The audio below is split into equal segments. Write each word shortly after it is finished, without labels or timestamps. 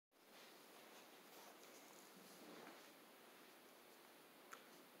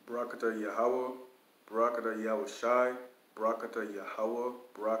Barakatah Yahweh, Barakatah Yahweh Shai, Barakatah Yahweh,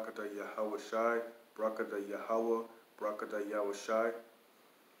 Barakatah Yahweh Shai, Barakatah Yahweh, Barakatah Yahweh Shai.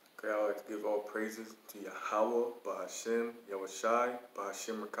 Okay, I like to give all praises to Yahweh, Bahashem, Yahweh Shai,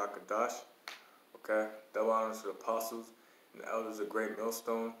 Bahashem Rakakadash. Okay, double honors to the apostles and the elders of Great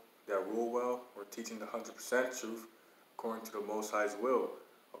Millstone that rule well. We're teaching the 100% truth according to the Most High's will.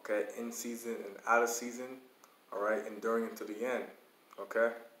 Okay, in season and out of season. All right, enduring unto the end.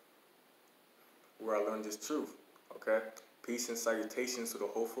 Okay, where I learned this truth. Okay, peace and salutations to the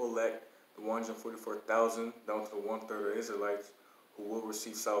hopeful elect, the 144,000 down to the 1/3 of Israelites who will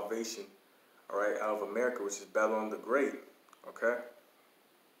receive salvation. All right, out of America, which is Babylon the Great. Okay,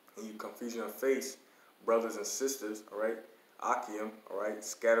 and you confusion of face, brothers and sisters. All right, Akim. All right,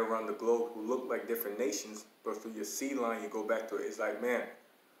 scattered around the globe who look like different nations, but through your seed line you go back to an Israelite man.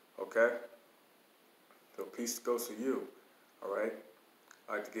 Okay, so peace goes to you. All right.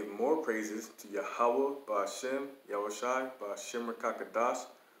 I like to give more praises to Yahweh, Ba'ashem, Yahweh Shai, Ba'ashem Rakakadash,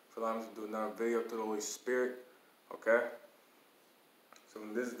 for allowing me to do another video to the Holy Spirit. Okay? So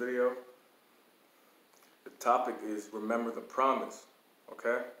in this video, the topic is remember the promise.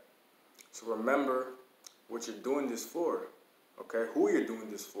 Okay? So remember what you're doing this for. Okay? Who you're doing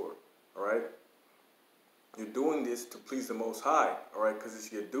this for. Alright? You're doing this to please the Most High. Alright? Because it's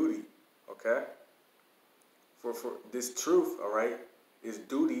your duty. Okay? For this truth, alright, is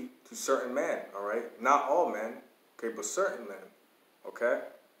duty to certain men, all right? Not all men, okay, but certain men, okay?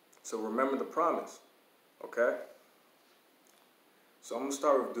 So remember the promise, okay? So I'm going to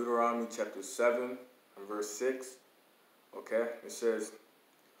start with Deuteronomy chapter 7 and verse 6, okay? It says,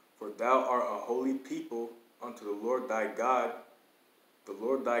 "For thou art a holy people unto the Lord thy God. The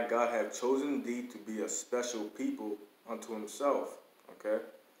Lord thy God hath chosen thee to be a special people unto himself," okay?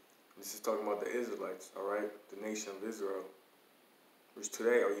 This is talking about the Israelites, all right? The nation of Israel. Which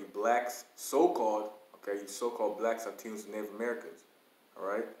today are you blacks, so-called, okay, you so-called blacks, Latinos, and Native Americans, all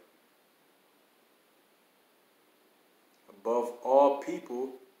right? Above all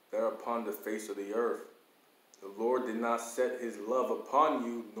people that are upon the face of the earth. The Lord did not set his love upon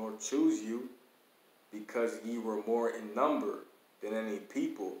you, nor choose you, because ye were more in number than any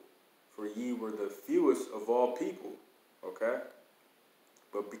people, for ye were the fewest of all people, okay?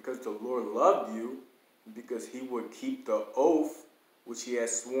 But because the Lord loved you, because he would keep the oath which he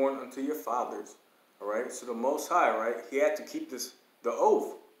has sworn unto your fathers. All right. So the Most High, right, he had to keep the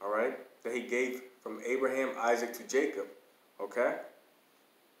oath, all right, that he gave from Abraham, Isaac to Jacob. Okay.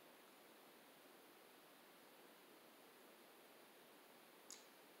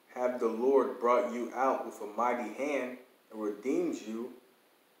 Have the Lord brought you out with a mighty hand and redeemed you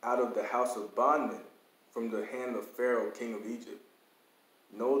out of the house of bondmen, from the hand of Pharaoh, king of Egypt.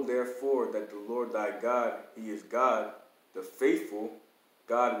 Know therefore that the Lord thy God, he is God, the faithful,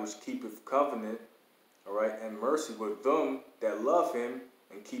 God which keepeth covenant, all right, and mercy with them that love him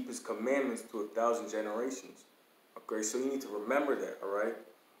and keep his commandments to 1,000 generations. Okay, so you need to remember that, all right,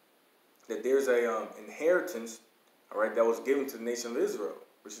 that there's a inheritance, all right, that was given to the nation of Israel,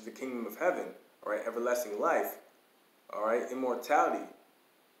 which is the kingdom of heaven, all right, everlasting life, all right, immortality,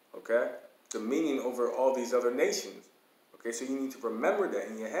 okay, dominion over all these other nations. Okay, so you need to remember that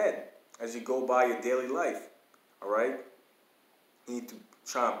in your head as you go by your daily life, all right? You need to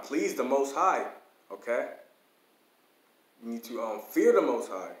try and please the Most High, okay? You need to fear the Most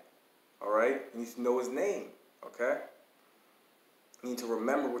High, all right? You need to know his name, okay? You need to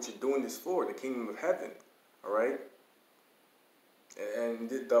remember what you're doing this for, the kingdom of heaven, all right? And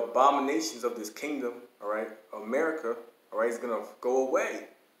the abominations of this kingdom, all right, America, all right, is going to go away.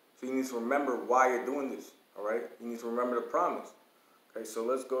 So you need to remember why you're doing this, all right? You need to remember the promise. Okay, so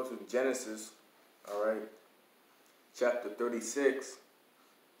let's go to Genesis, all right, chapter 36,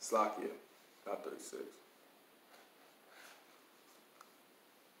 Slakia, not 36.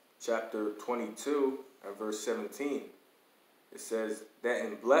 Chapter 22 and verse 17. It says, "That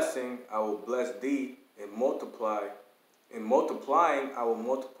in blessing I will bless thee, and multiply. In multiplying I will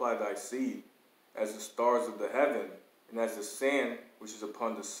multiply thy seed, as the stars of the heaven, and as the sand which is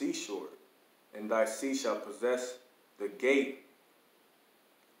upon the seashore. And thy seed shall possess the gate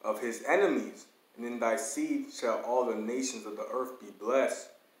of his enemies, and in thy seed shall all the nations of the earth be blessed,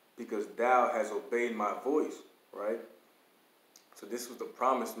 because thou hast obeyed my voice," right? So this was the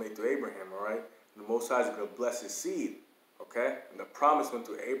promise made to Abraham, all right? And the Most High is going to bless his seed, okay? And the promise went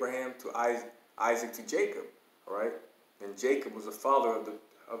to Abraham, to Isaac, to Jacob, all right? And Jacob was the father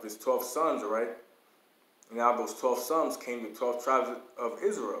of his 12 sons, all right? And out of those 12 sons came the 12 tribes of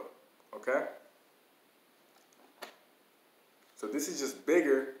Israel, okay? So this is just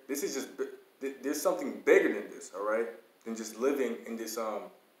bigger. This is just, there's something bigger than this, all right? Than just living in this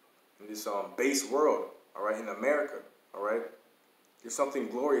in this base world, all right, in America, all right. There's something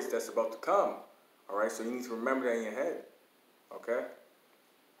glorious that's about to come, all right. So you need to remember that in your head, okay.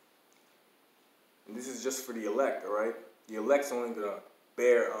 And this is just for the elect, all right. The elect's only gonna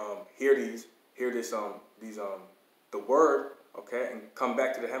hear the word, okay, and come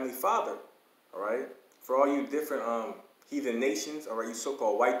back to the Heavenly Father, all right. For all you different heathen nations, all right, you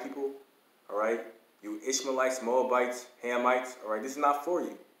so-called white people, all right, you Ishmaelites, Moabites, Hamites, all right, this is not for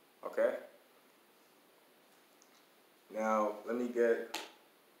you, okay. Now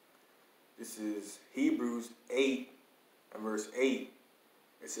this is Hebrews 8 and verse 8.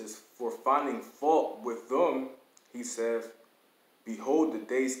 It says, for finding fault with them, he says, behold, the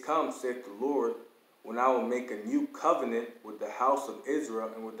days come, saith the Lord, when I will make a new covenant with the house of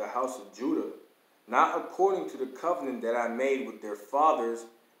Israel and with the house of Judah, not according to the covenant that I made with their fathers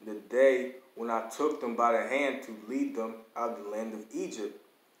in the day when I took them by the hand to lead them out of the land of Egypt,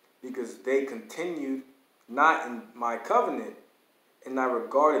 because they continued not in my covenant, and I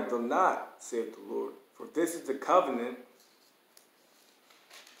regarded them not, saith the Lord. For this is the covenant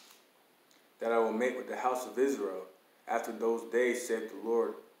that I will make with the house of Israel. After those days, saith the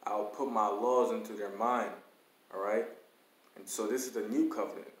Lord, I will put my laws into their mind. All right? And so this is the new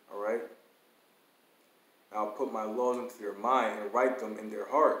covenant. All right? I'll put my laws into their mind and write them in their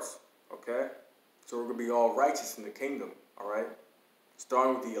hearts. Okay? So we're going to be all righteous in the kingdom. All right?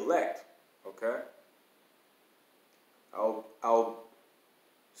 Starting with the elect. Okay? I'll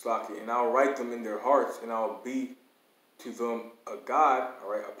write them in their hearts, and I'll be to them a God,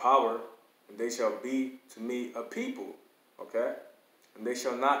 all right, a power, and they shall be to me a people, okay? And they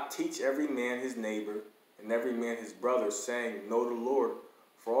shall not teach every man his neighbor and every man his brother, saying, know the Lord,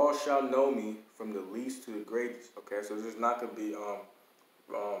 for all shall know me, from the least to the greatest, okay? So there's not going to be,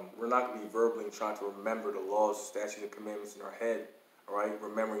 we're not going to be verbally trying to remember the laws, statutes, and commandments in our head, all right?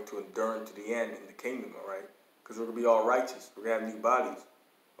 Remembering to endure to the end in the kingdom, all right? Because we're going to be all righteous. We're going to have new bodies,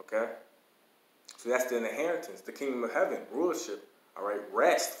 okay? So that's the inheritance, the kingdom of heaven, rulership, all right?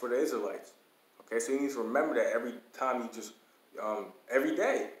 Rest for the Israelites, okay? So you need to remember that every time you just, every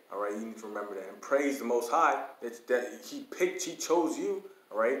day, all right? You need to remember that and praise the Most High that He chose you,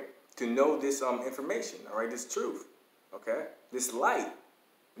 all right, to know this information, all right, this truth, okay? This light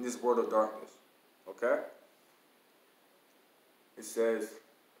in this world of darkness, okay? It says,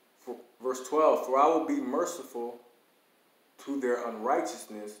 verse 12, for I will be merciful to their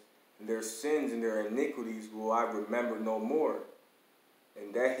unrighteousness, and their sins and their iniquities will I remember no more.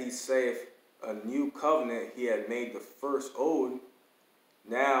 And that he saith, a new covenant he had made the first old,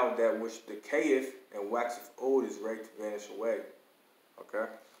 now that which decayeth and waxeth old is ready to vanish away. Okay?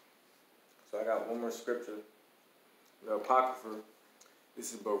 So I got one more scripture. The Apocrypha.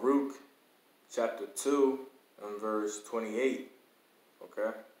 This is Baruch chapter 2 and verse 28.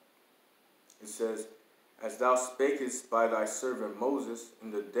 Okay? It says, as thou spakest by thy servant Moses in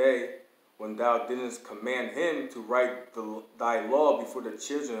the day when thou didst command him to write thy law before the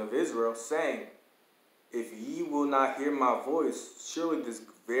children of Israel, saying, if ye will not hear my voice, surely this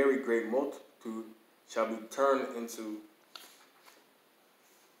very great multitude shall be turned into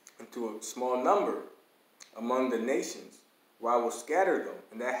a small number among the nations, where I will scatter them.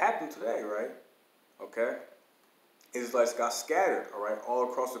 And that happened today, right? Okay? Israelites got scattered, all right, all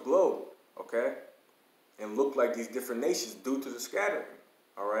across the globe, okay? And looked like these different nations due to the scattering,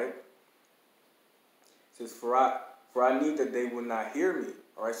 all right? It says, for I knew that they would not hear me,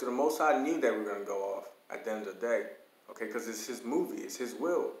 all right? So the Most High knew that we were going to go off at the end of the day, okay? Because it's His movie, it's His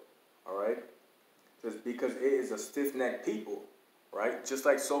will, all right? It says, because it is a stiff-necked people, right? Just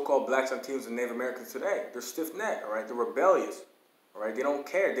like so-called blacks, Latinos, and Native Americans today. They're stiff-necked, all right? They're rebellious, all right? They don't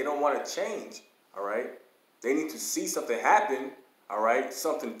care. They don't want to change, all right? They need to see something happen, all right?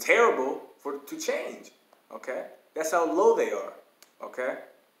 Something terrible to change, okay? That's how low they are, okay?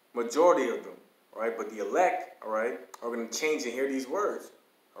 Majority of them, all right? But the elect, all right, are going to change and hear these words,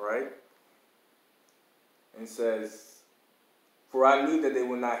 all right? And it says, for I knew that they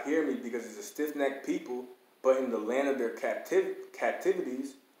would not hear me because it's a stiff-necked people, but in the land of their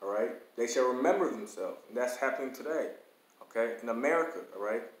captivities, all right, they shall remember themselves. And that's happening today, okay, in America, all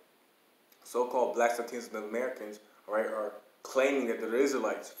right? So-called blacks, Latinos, and Americans, all right, are claiming that they're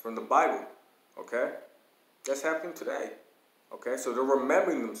Israelites from the Bible, okay? That's happening today, okay? So they're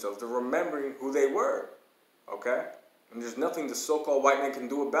remembering themselves. They're remembering who they were, okay? And there's nothing the so-called white man can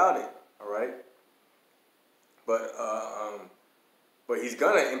do about it, all right? But he's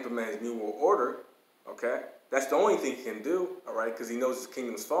going to implement his new world order, okay? That's the only thing he can do, all right, because he knows his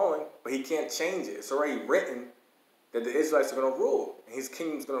kingdom's falling, but he can't change it. It's already written that the Israelites are going to rule, and his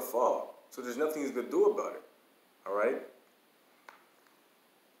kingdom's going to fall. So there's nothing he's going to do about it, all right?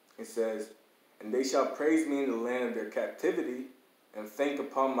 It says, and they shall praise me in the land of their captivity, and think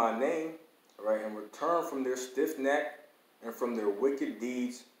upon my name, right, and return from their stiff neck and from their wicked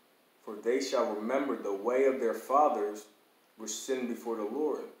deeds, for they shall remember the way of their fathers, which sinned before the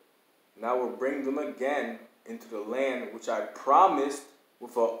Lord. And I will bring them again into the land which I promised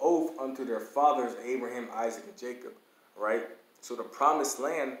with an oath unto their fathers, Abraham, Isaac, and Jacob. All right? So the promised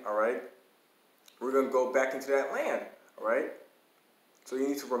land, all right, we're going to go back into that land. All right? So you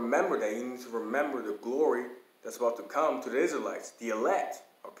need to remember that. You need to remember the glory that's about to come to the Israelites, the elect.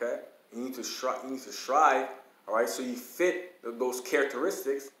 Okay? You need to strive, all right, so you fit those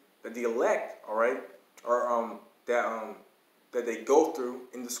characteristics that the elect, all right, are that they go through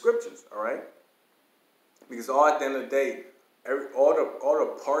in the scriptures, all right? Because all at the end of the day, all the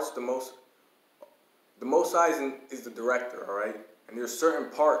parts, the Most High is the director, all right? And there's certain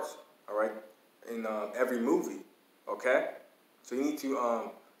parts, all right, in every movie, okay? So you need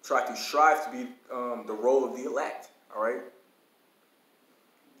to try to strive to be the role of the elect, all right?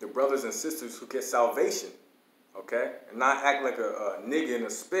 The brothers and sisters who get salvation, okay? And not act like a nigga in a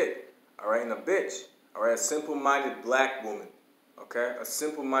spit, all right, and a bitch, all right? A simple-minded black woman, okay? A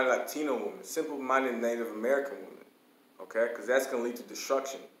simple-minded Latino woman, a simple-minded Native American woman, okay? Because that's going to lead to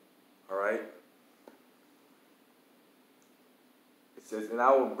destruction, all right? It says, and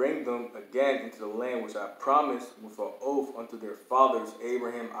I will bring them again into the land which I promised with an oath unto their fathers,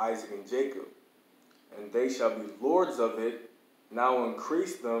 Abraham, Isaac, and Jacob. And they shall be lords of it, and I will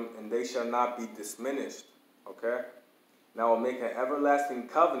increase them, and they shall not be diminished. Okay? And I will make an everlasting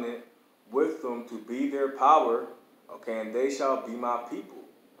covenant with them to be their power. Okay? And they shall be my people.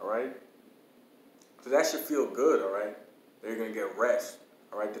 All right? So that should feel good, all right? They're going to get rest.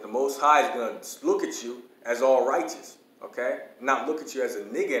 All right? That the Most High is going to look at you as all righteous. Okay? Not look at you as a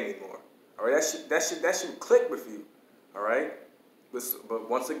nigga anymore. All right? That should click with you. All right? But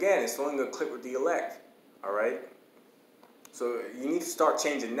once again, it's only going to click with the elect. All right? So you need to start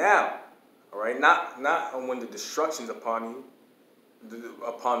changing now, all right? Not when the destruction's upon you,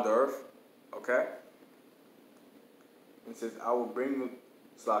 upon the earth, okay? It says, I will bring them,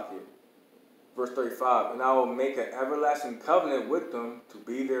 Slack here. Verse 35, and I will make an everlasting covenant with them to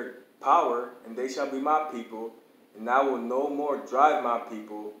be their power, and they shall be my people, and I will no more drive my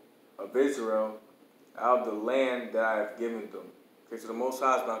people of Israel out of the land that I have given them. Okay, so the Most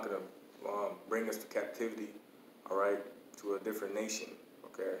High is not going to bring us to captivity, all right, to a different nation,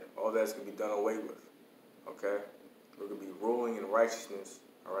 okay? All that's going to be done away with, okay? We're going to be ruling in righteousness,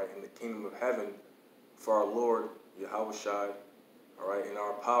 all right, in the kingdom of heaven for our Lord, Yahushua, all right, in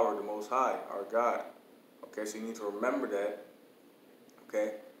our power, the Most High, our God, okay? So you need to remember that,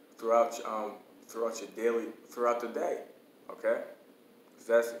 okay, throughout the day, okay?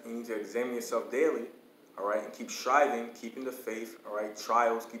 Because you need to examine yourself daily, all right, and keep striving, keeping the faith, all right,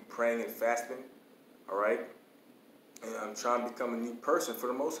 trials, keep praying and fasting, all right? And I'm trying to become a new person for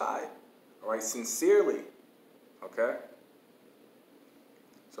the Most High. All right, sincerely. Okay?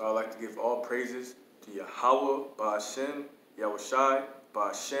 So I'd like to give all praises to Yahweh, Ba'ashem, Yahushai,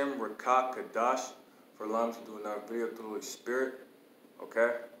 Ba'ashem, Rakak, Kadash, for allowing me to do another video through the Holy Spirit.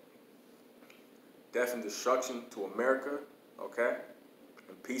 Okay? Death and destruction to America. Okay?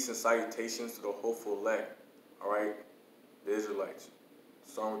 And peace and salutations to the hopeful elect. All right? The Israelites.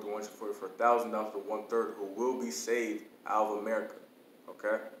 Starting with the 144,000 down to the 1/3 who will be saved out of America.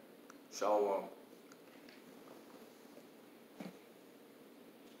 Okay? Shalom.